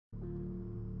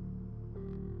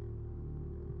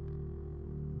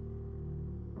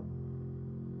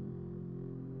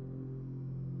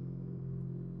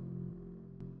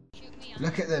shoot me.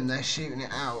 Look at them, they're shooting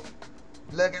it out.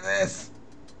 Look at this.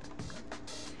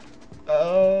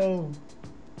 Oh.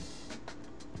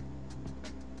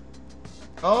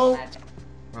 Oh.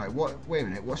 Right, what? Wait a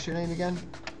minute, what's your name again?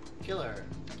 Killer.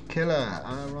 Killer.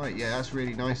 Right, yeah, that's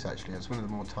really nice actually. That's one of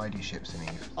the more tidy ships in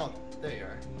Eve. Oh, there you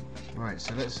are. Right,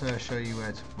 so let's show you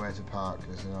where to park.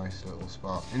 There's a nice little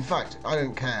spot. In fact, I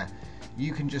don't care.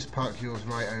 You can just park yours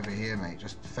right over here, mate.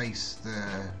 Just face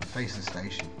the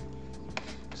station.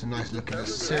 It's a nice looking,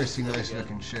 seriously nice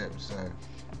looking ship. So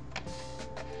yeah,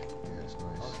 it's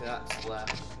nice. Okay, that's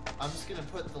left. I'm just gonna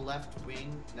put the left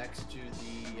wing next to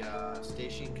the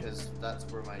station because that's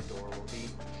where my door will be.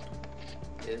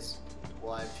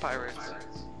 Well, I have Pirates.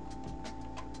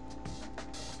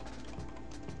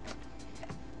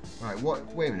 Right, what?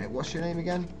 Wait a minute, what's your name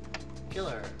again?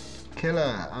 Killer.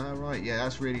 Killer. Right, yeah,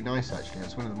 that's really nice actually.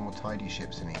 That's one of the more tidy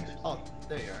ships in Eve. Oh,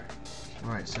 there you are.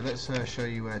 Right, so let's show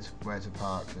you where to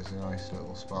park. There's a nice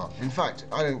little spot. In fact,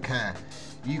 I don't care.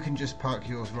 You can just park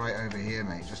yours right over here,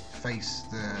 mate. Just face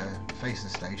the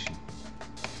station.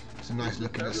 It's a nice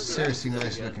looking, seriously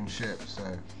nice looking ship. So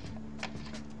yeah,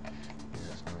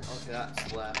 it's nice. Okay,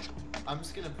 that's left. I'm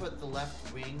just gonna put the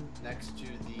left wing next to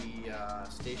the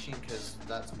station because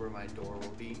that's where my door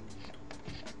will be.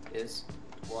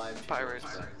 Well, I have Pirates.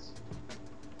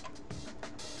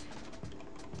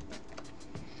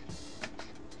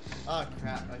 Oh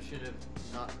crap, I should have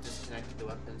not disconnected the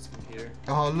weapons computer.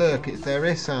 Oh look, it's their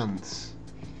Issants.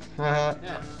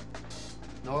 Yeah.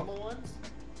 Normal ones?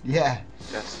 Yeah,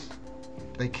 Yes.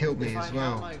 they killed me If as I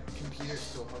well. had my computer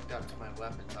still hooked up to my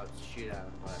weapons, I would shoot at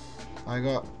them, but...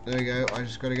 There we go, I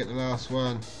just got to get the last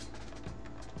one.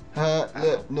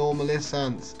 Look, normal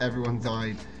Issants, everyone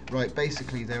died. Right,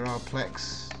 basically there are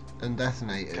Plex and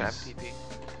detonators. Can I have TP?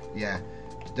 Yeah,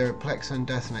 there are Plex and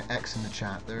detonators. X in the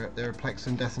chat. There are Plex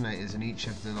and detonators in each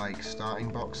of the like starting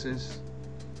boxes.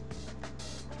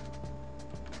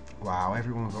 Wow,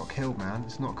 everyone got killed, man.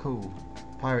 It's not cool.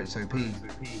 Pirates OP.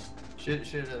 Should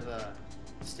have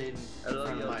stayed in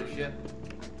front of my ship.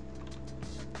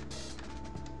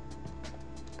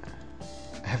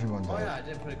 Everyone Oh died. yeah, I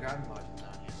didn't put a gravity module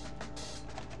down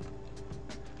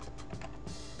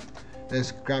yet.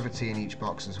 There's gravity in each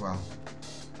box as well.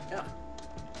 Yeah.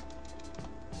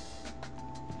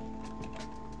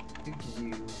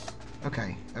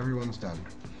 Okay, everyone's done.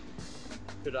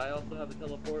 Could I also have a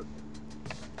teleport?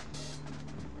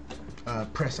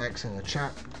 Press X in the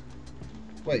chat.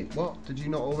 Wait, what? Did you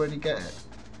not already get it?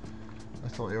 I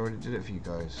thought you already did it for you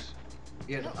guys.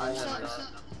 Yeah, No, I I'm never not. got it.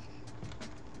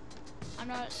 I'm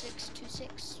not at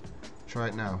 626. Try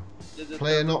it now. Did the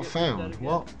Player server not get found. reset again?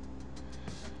 What?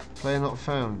 Player not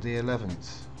found. The 11th.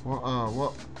 What?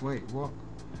 What? Wait, what?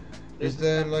 There's Is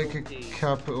there like a capital T.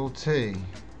 capital T?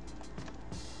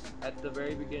 At the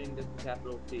very beginning, there's a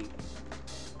capital T.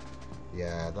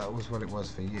 Yeah, that was what it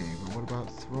was for you. But what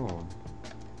about Thrawn?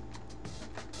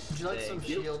 Would you like some Thank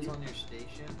you. shields on your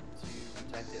station to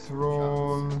protect it from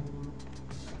Thrawn.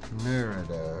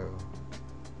 Nerodo.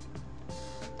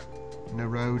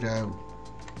 Nerodo.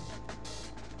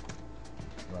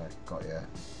 Right, got ya.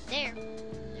 There.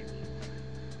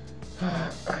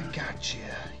 I got you.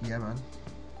 Yeah, man.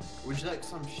 shots? Would you like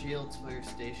some shields for your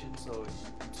station so it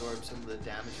absorbs some of the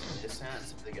damage from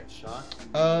Issants if they get shot?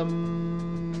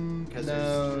 Because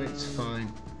No, there's- it's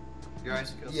fine. Your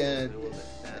icicles Yeah. a little bit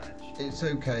of damage. It's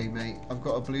okay, mate. I've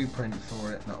got a blueprint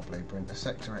for it. Not a blueprint, a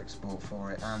sector export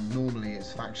for it. And normally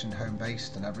it's faction home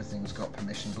based and everything's got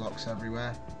permission blocks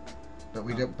everywhere. But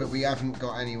we don't. But we haven't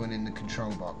got anyone in the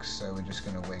control box, so we're just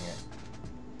gonna wing it.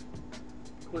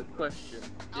 Quick question.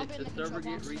 I'll be Did in the the server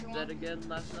control get box if you reset want. again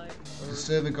last night? The Or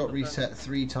server got sometime? reset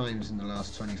 3 times in the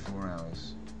last 24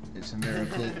 hours. It's a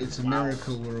miracle. It's a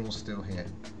miracle we're all still here.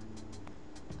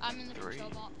 I'm in the Three.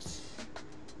 control box.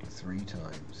 3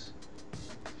 times.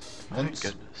 My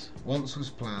goodness. Once was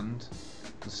planned,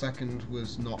 the second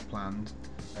was not planned,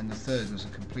 and the third was a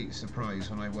complete surprise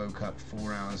when I woke up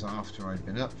 4 hours after I'd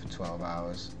been up for 12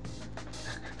 hours.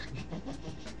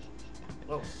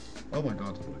 Whoa. Oh my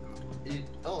god.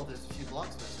 Oh, there's a few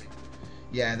blocks missing.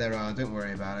 Yeah, there are. Don't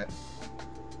worry about it.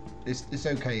 It's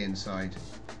okay inside.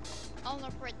 I'll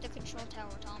operate the control tower,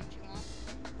 Tom, if you want.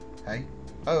 Hey.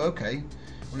 Oh, okay.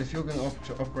 Well, if you're going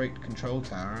to operate control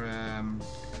tower,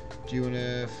 do you want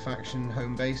to faction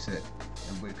home base it?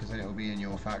 Because then it will be in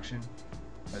your faction.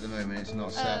 At the moment, it's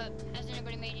not set. Has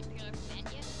anybody made Imperial Command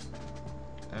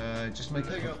yet? Just make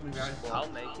There you go. it. I'll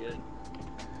make it.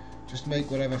 Just make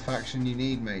whatever faction you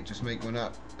need, mate. Just make one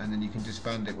up, and then you can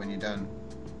disband it when you're done.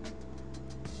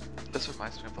 This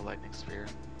reminds me of a lightning sphere.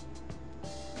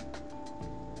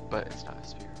 But it's not a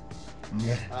sphere.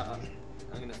 Yeah.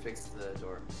 I'm gonna fix the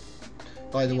door.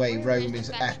 By the way, Where Rome the is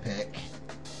faction epic.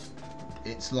 block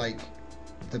It's like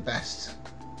the best.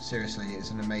 Seriously,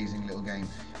 it's an amazing little game.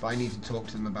 But I need to talk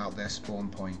to them about their spawn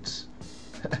points.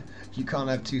 You can't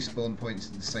have 2 spawn points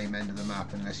at the same end of the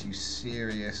map unless you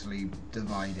seriously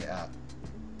divide it up.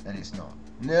 And it's not.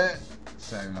 No.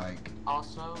 So like.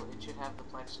 Also, it should have the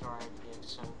Plex Store idea,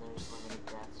 so there's limited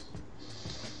deaths.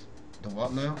 The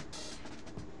what now?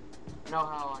 You know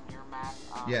how on your map,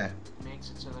 Yeah. it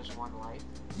makes it so there's 1 life?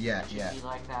 Yeah, It should yeah. be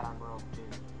like that on Rogue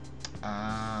too.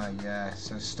 Ah, yeah.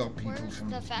 So stop people Where's from.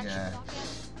 the faction Yeah. block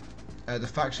at? The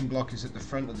faction block is at the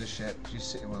front of the ship. Do you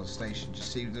see? Well, the station. Do you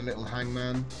see the little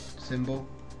hangman symbol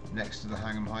next to the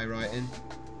hang 'em high writing?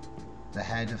 The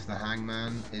head of the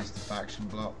hangman is the faction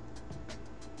block.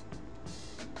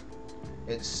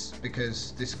 It's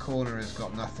because this corner has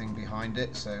got nothing behind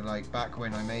it. So, like back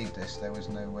when I made this, there was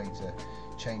no way to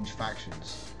change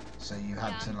factions. So you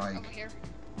had to over like. here.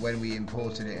 When we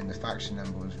imported it and the faction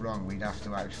number was wrong, we'd have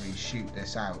to actually shoot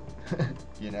this out,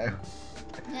 you know,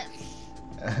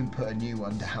 and put a new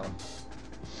one down.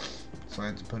 So I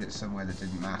had to put it somewhere that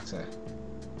didn't matter.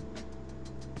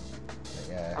 But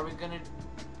yeah. Are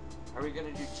we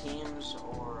gonna do teams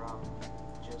or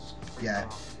just free Yeah, for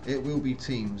all? it will be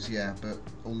teams, yeah, but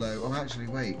although, oh actually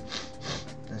wait,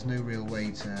 there's no real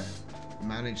way to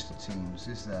manage the teams,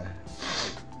 is there?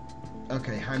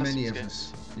 Okay, how Custom many of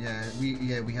skins. us?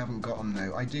 Yeah, we haven't got them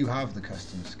though. I do have the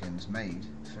custom skins made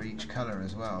for each colour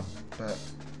as well, but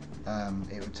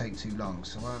it would take too long.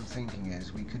 So what I'm thinking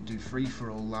is we could do free for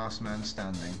all, last man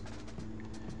standing,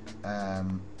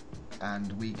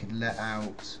 and we could let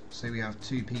out. Say we have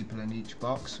 2 people in each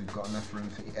box. We've got enough room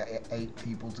for 8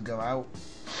 people to go out,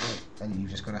 and you've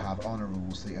just got to have honour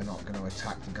rules that you're not going to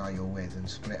attack the guy you're with and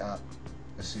split up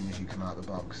as soon as you come out the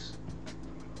box.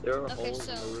 There are Okay, holes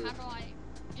so in the roof. how do I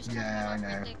just Yeah, I open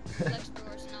know. the flex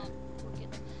doors and I'll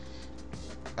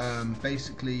work it?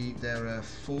 Basically, there are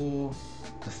 4.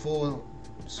 The 4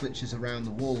 switches around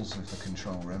the walls of the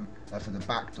control room are for the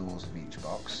back doors of each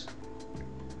box.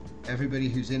 Everybody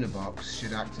who's in a box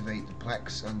should activate the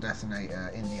Plex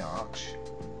undetonator in the arch,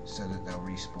 so that they'll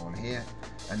respawn here,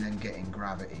 and then get in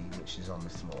gravity, which is on the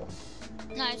floor.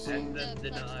 Nice. And the then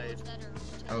flex denied. doors that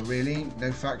are Oh really?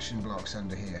 No faction blocks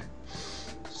under here.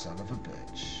 Son of a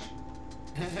bitch.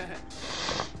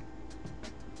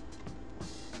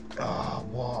 Ah,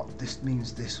 what? This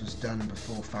means this was done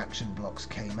before faction blocks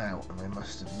came out, and I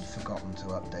must have forgotten to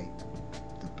update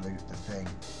the thing.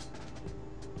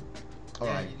 Yeah,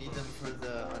 Alright. you need them for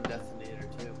the undetonator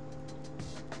too.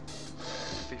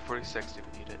 B46 if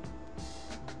you need it.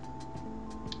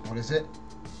 What is it?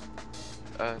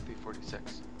 B46.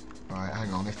 Alright,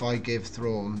 hang on. If I give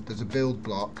Thrawn, there's a build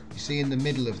block. You see in the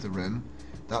middle of the room,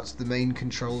 that's the main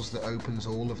controls that opens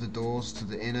all of the doors to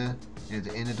the inner,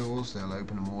 the inner doors. They'll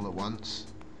open them all at once.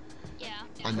 yeah.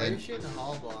 And Why are then, you shooting the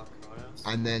hall block, Ronos?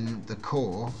 and then the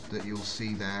core that you'll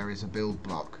see there is a build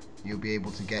block. You'll be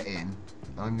able to get in.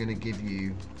 I'm going to give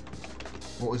you,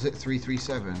 what was it,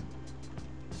 337?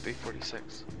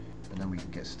 B46. And then we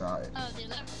can get started. Oh, the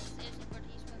 11th is but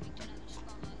he's moving to another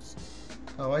spawn house.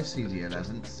 Oh, I see the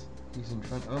 11th. He's in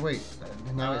front. Oh wait,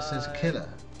 now it says killer.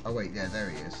 Oh wait, yeah, there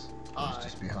he is. I was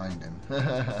just behind him.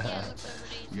 Yeah, it looks over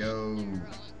these. Yo. Their own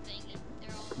thing.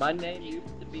 They're all My name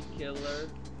used to be Killer,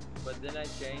 but then I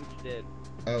changed it.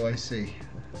 Oh, I see.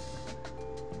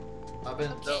 I've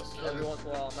been Okay, So every once in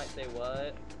a while I might say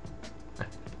what?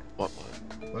 What?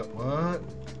 What?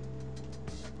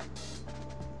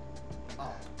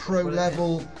 Oh, Pro what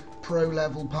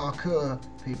level parkour,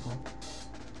 people.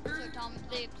 So Tom,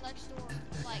 the flex door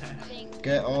like thing.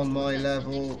 Get on my that's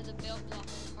level. Next to the build block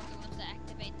are the ones that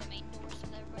activate the main doors to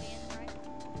let everybody in,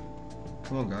 right?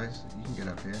 Come on, guys, you can get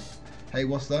up here. Hey,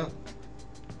 what's that?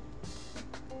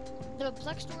 The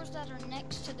flex doors that are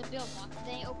next to the build block,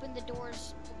 they open the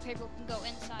doors so people can go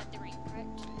inside the ring,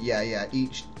 correct? Yeah.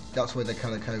 That's where they're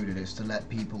color coded. It's to let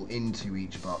people into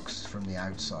each box from the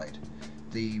outside.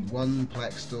 The one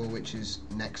Plex door which is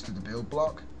next to the build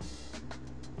block,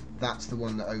 that's the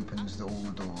one that opens all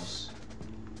the doors.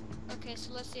 Okay,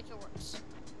 so let's see if it works.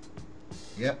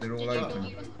 Yep, they're all Did your open.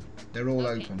 door open? They're all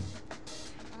Okay. open.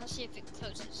 Let's see if it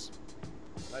closes.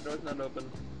 My door's not open.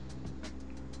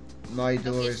 My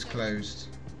door Okay, is so- closed.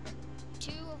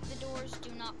 2 of the doors do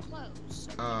not close.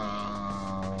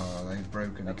 Ah, they've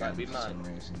broken That might again be for some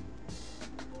mine. reason.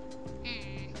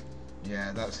 Hmm.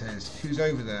 Yeah, that's his. Who's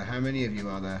over there? How many of you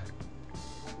are there?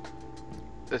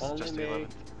 This is Only just the me.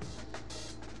 11th.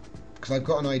 Because I've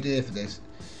got an idea for this.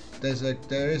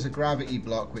 There is a gravity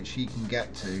block which he can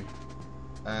get to,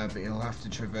 but he'll have to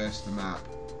traverse the map.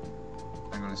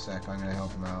 Hang on a sec, I'm going to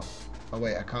help him out. Oh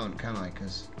wait, I can't, can I?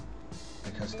 Because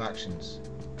because factions.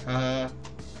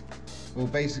 Well,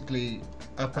 basically,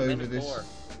 up I'm in over a this. door.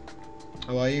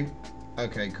 Oh, are you?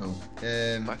 Okay, cool.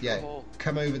 Back to Yeah, the hole.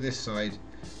 come over this side.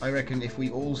 I reckon if we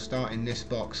all start in this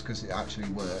box, because it actually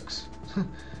works.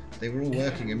 They were all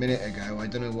working a minute ago. I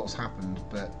don't know what's happened,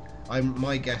 but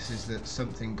my guess is that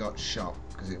something got shot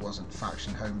because it wasn't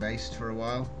faction home based for a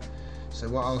while. So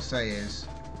what I'll say is,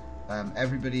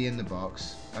 everybody in the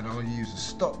box, and I'll use a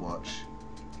stopwatch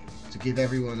to give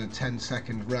everyone a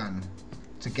 10-second run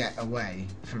to get away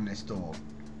from this door.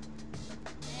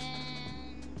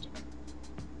 And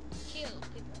kill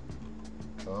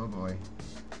people. Oh boy.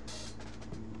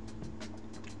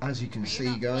 As you can Are you see,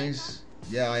 not playing guys,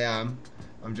 yeah, I am.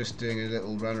 I'm just doing a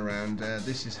little run around.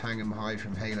 This is Hang 'em High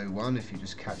from Halo 1, if you're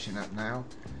just catching up now.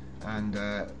 And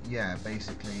yeah,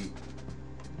 basically,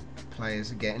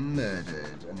 players are getting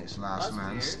murdered, and it's last That's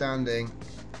man weird. standing.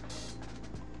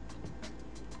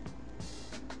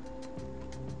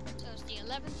 So it's the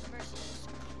 11th versus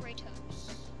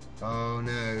Kratos. Oh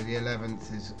no, the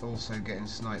 11th is also getting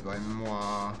sniped by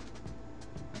moi.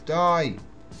 Die!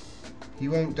 He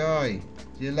won't die.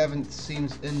 The 11th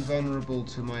seems invulnerable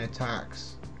to my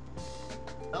attacks.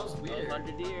 That was weird.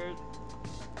 100 years.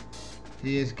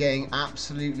 He is getting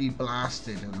absolutely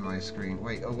blasted on my screen.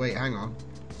 Wait, oh wait, hang on.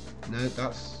 No,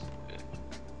 that's...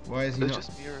 Why is he It's not...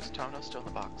 just mirrors. Tomno's still in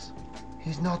the box.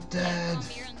 He's not dead! Tom,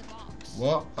 you're in the box.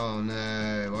 What? Oh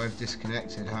no, I've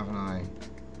disconnected, haven't I?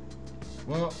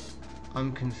 What?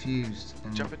 I'm confused.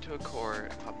 Jump into a core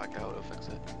and pop back out. It'll fix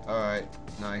it. Alright,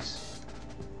 nice.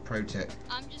 Pro tip.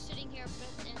 I'm just sitting here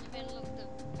in the middle of the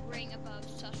ring above.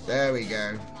 There we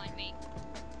go. Remind me.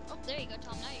 Oh, there you go,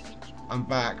 Tom. Now you're getting shot. I'm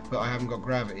back, but I haven't got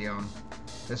gravity on.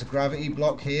 There's a gravity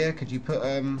block here. Could you put,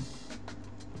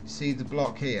 see the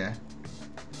block here?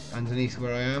 Underneath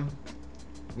where I am?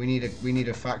 We need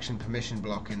a faction permission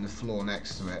block in the floor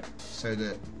next to it, so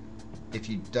that if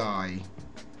you die,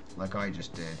 like I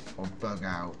just did, or bug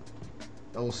out,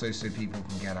 also so people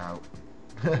can get out.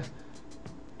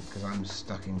 Because I'm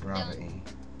stuck in gravity.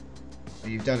 Oh,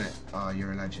 you've done it. Oh,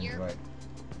 you're a legend, You're- right.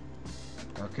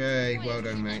 Okay, Oh, well you're done,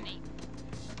 killing mate. me.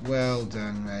 Well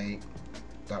done, mate.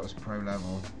 That was pro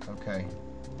level. Okay.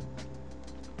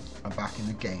 I'm back in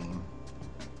the game.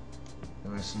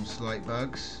 There were some slight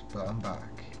bugs, but I'm back.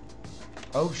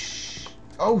 Oh, shh.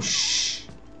 Oh, shh.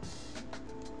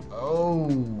 Oh.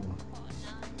 Oh,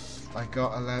 nice. I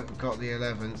got the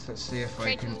 11th. Let's see if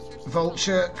I can... Kratos versus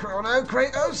Vulture. Oh, no,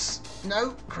 Kratos.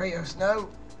 No, Kratos, no.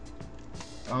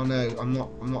 Oh, no, I'm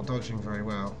not dodging very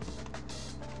well.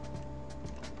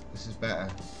 This is better.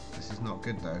 This is not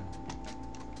good, though.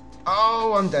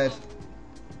 Oh, I'm dead.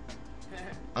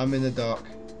 I'm in the dock.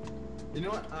 You know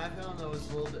what I found that was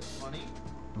a little bit funny?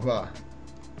 What?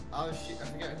 I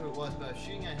forget who it was, but I was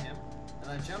shooting at him,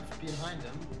 and I jumped behind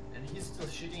him, and he's still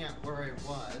shooting at where I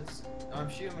was. And I'm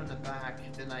shooting him in the back,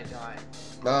 then I die.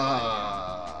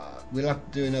 We'll have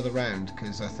to do another round,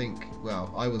 because I think,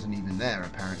 well, I wasn't even there,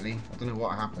 apparently. I don't know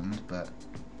what happened, but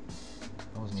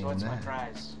I wasn't So even what's my there.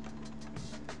 prize?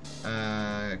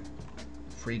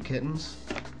 Free kittens?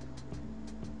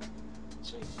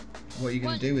 Sweet. What are you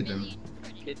going to do with 1 them? million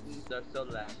credits. Kittens are still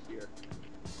last year.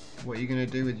 What are you going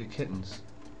to do with your kittens?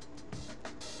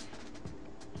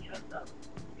 Shut up.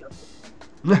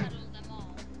 Cuddle them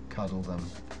all. Cuddle them.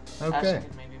 Also Okay.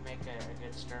 could maybe make a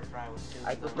good stir fry with two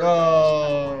I of them. prefer-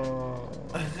 Oh,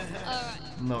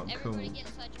 Alright. not cool. Everybody get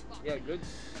inside your box. Yeah, good.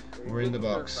 We're in the good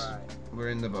stir box. fry. We're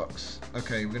in the box.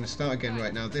 Okay, we're going to start again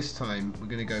right now. This time, we're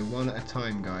going to go one at a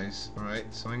time, guys. Alright,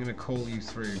 so I'm going to call you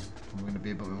through. And we're going to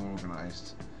be a bit more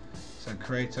organised. So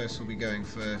Kratos will be going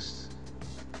first.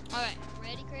 Alright,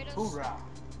 ready, Kratos? Hoorah!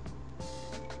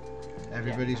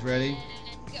 Everybody's ready?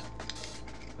 And go.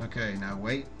 Okay, now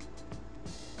wait.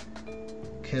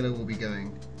 Killer will be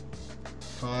going.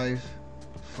 5,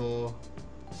 4,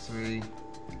 3,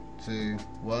 2,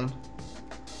 1.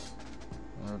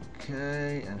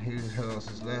 Okay, and who else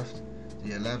is left?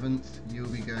 The 11th. You'll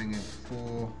be going in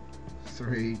 4,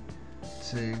 3,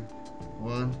 2,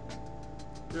 1.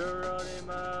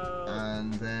 Geronimo!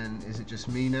 And then, is it just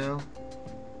me now?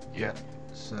 Yeah.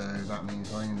 So that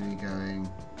means I'm going to be going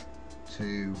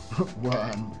 2,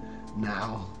 1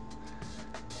 now.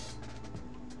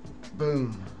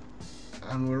 Boom.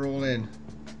 And we're all in.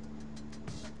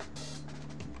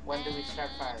 When do we start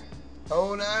firing?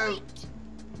 Oh no! Wait.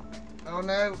 Oh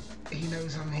no! He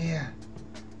knows I'm here.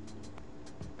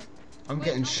 I'm Wait,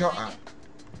 getting I'll shot find at. it.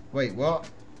 Wait, what?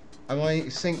 Am I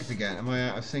synced again? Am I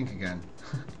out of sync again?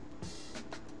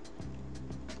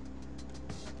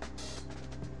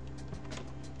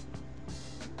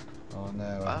 Oh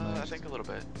no, I think a little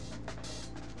bit.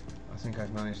 I think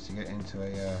I've managed to get into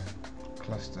a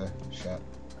cluster shut.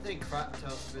 I think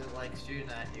Kratos really likes shooting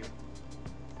at you.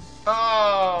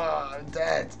 Oh, I'm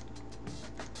dead.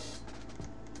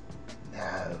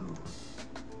 No.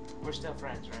 We're still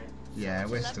friends, right? Yeah,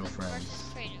 we're 11 still friends.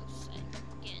 versus Kratos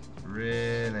again.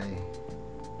 Really?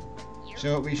 Yep.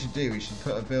 So what we should do? We should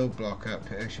put a build block up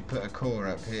here. We should put a core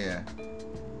up here,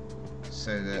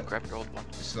 so that Grab your old one.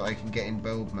 I can get in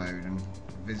build mode and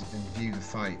visit and view the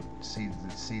fight. See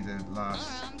the last.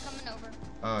 Alright, I'm coming over.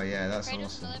 Oh yeah, that's Kratos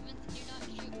awesome. 11th, do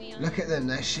not shoot me on Look at them,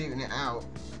 they're shooting it out.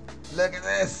 Look at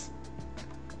this.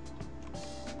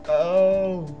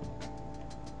 Oh.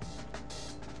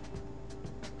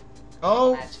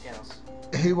 Oh. Mad skills.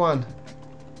 Who won?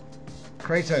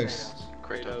 Kratos.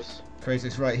 Kratos.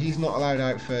 Kratos, right, he's not allowed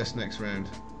out first next round.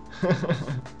 I'm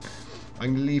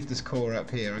going to leave this core up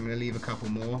here. I'm going to leave a couple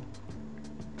more.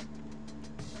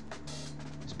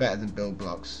 It's better than build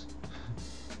blocks.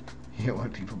 You don't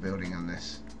want people building on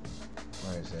this.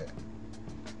 Where is it?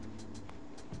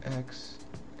 X.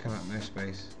 Come out, no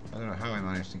space. I don't know how I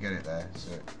managed to get it there.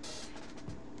 So.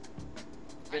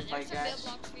 Good There's fight, some build guys.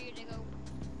 blocks for you to go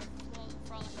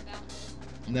frolic about.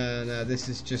 No, this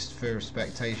is just for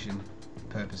expectation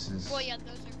purposes. Well, yeah,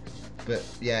 those are for this. But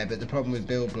yeah, but the problem with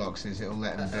build blocks is it'll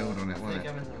let them build on it, I won't think it?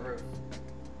 I'm in the roof.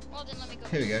 Well, then let me go.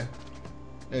 Here we go.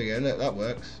 There we go. Look, that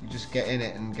works. You just get in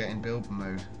it and get in build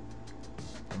mode,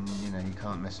 and you know you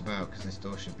can't mess about because this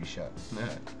door should be shut. No,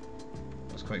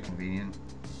 that's quite convenient.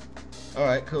 All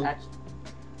right, cool.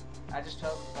 I just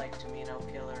hope like Tamino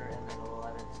Killer and then the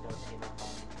 11th don't team up on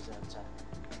me because that's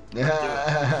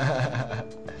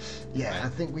Yeah, I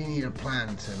think we need a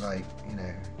plan to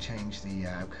change the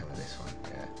outcome of this one.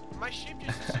 Yeah. My ship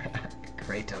just disappeared.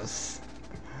 Kratos.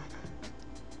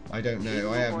 I don't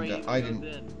know. I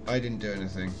didn't do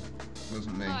anything. It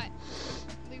wasn't me. Alright.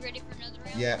 We ready for another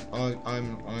round? Yeah,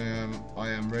 I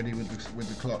am ready with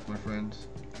the clock, my friend.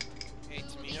 Hey, Who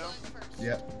will be Tamino. going first?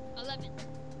 Yep. 11.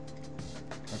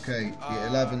 Okay, the I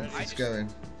 11th is just- going.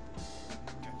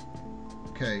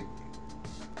 Okay.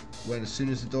 As soon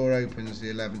as the door opens, the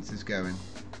 11th is going.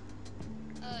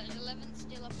 Is 11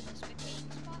 still up in the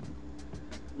spectating spot?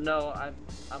 No,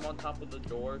 I'm on top of the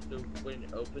door, so when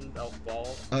it opens, I'll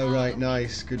fall. Oh right, okay.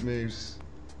 nice, good moves.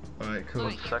 All right, cool.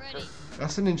 Alright, get Sector. ready.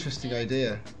 That's an interesting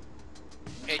idea.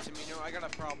 Hey, Tamino, I got a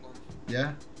problem.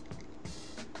 Yeah.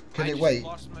 Can I it just wait?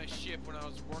 lost my ship when I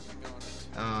was working on it.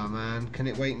 Oh man, can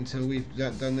it wait until we've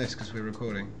done this because we're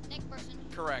recording? Next person.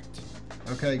 Correct.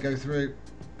 Okay, go through.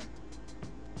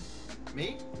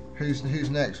 Me? Who's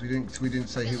next? We didn't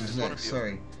say who was One of next. you.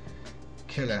 Sorry.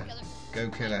 Killer. Killer. Go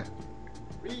Killer.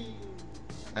 Whee!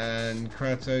 And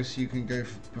Kratos, you can go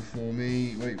before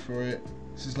me. Wait for it.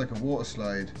 This is like a water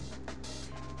slide.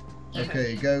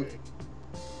 Okay, go.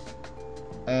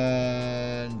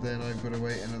 And then I've got to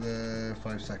wait another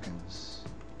 5 seconds.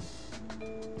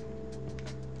 Yep.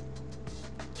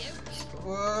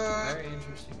 What? Very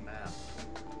interesting map.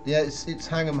 Yeah, it's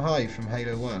Hang 'em High from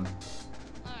Halo 1.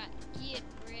 Alright, get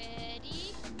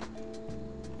ready.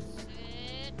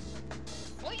 Set.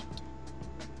 Fight.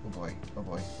 Oh boy, oh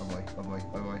boy, oh boy, oh boy,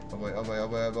 oh boy, oh boy, oh boy, oh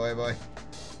boy, oh boy, oh boy.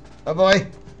 Oh boy!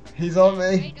 He's on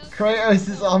me! Kratos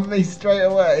is on me straight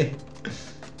away!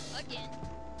 Again.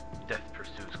 Death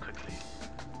pursues quickly.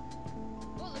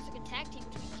 Oh, it looks like a tag team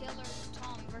between Killer,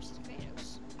 Tom versus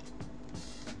Kratos.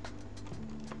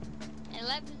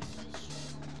 11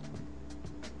 is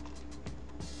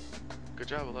Good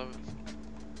job, 11th.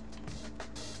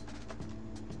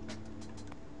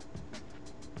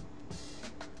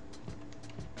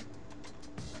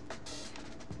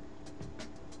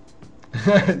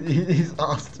 He's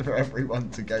asked for everyone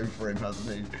to go for him,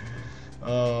 hasn't he?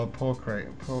 Oh, poor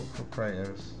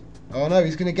Kratos. Oh no,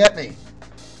 he's gonna get me!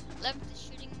 11th is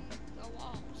shooting a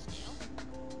wall still.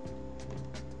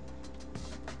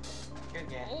 Good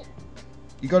game. Oh,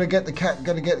 You gotta get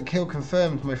the kill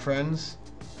confirmed, my friends.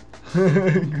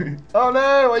 Oh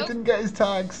no, I Nope. didn't get his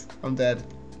tags. I'm dead.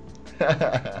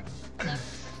 11th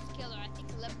versus Killer. I think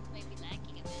 11th may be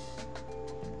lagging a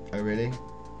bit. Oh really?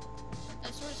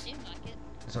 That sort of seemed like it.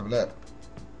 Let's have a look.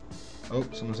 Oh,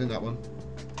 someone's in that one.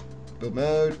 Build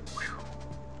mode.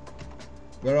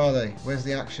 Where are they? Where's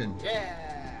the action?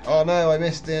 Yeah! Oh no, I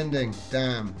missed the ending.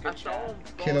 Damn. Good I saw job. him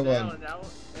fall Killer down, one.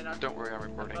 and I Don't worry, I'm I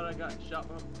recording. thought I got shot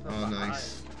from Oh behind.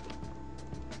 nice.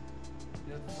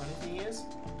 You know what the funny thing is?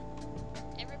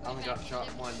 Everybody I only back got to shot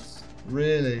 11th. once.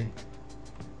 Really?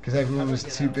 Because everyone was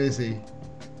Get too out. busy.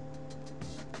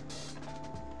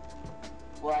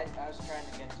 Well, I was trying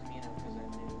to get Tamino because I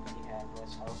knew he had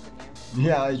less health than you.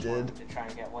 Yeah, I Just wanted did. to try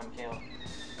and get one kill.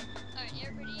 Alright,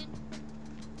 everybody in?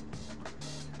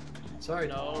 Sorry,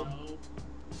 No.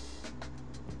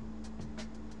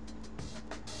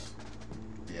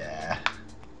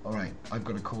 I've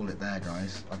got to call it there,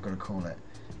 guys. I've got to call it.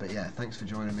 But yeah, thanks for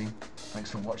joining me. Thanks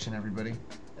for watching, everybody.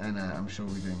 And I'm sure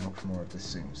we'll be doing much more of this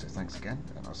soon. So thanks again,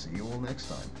 and I'll see you all next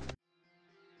time.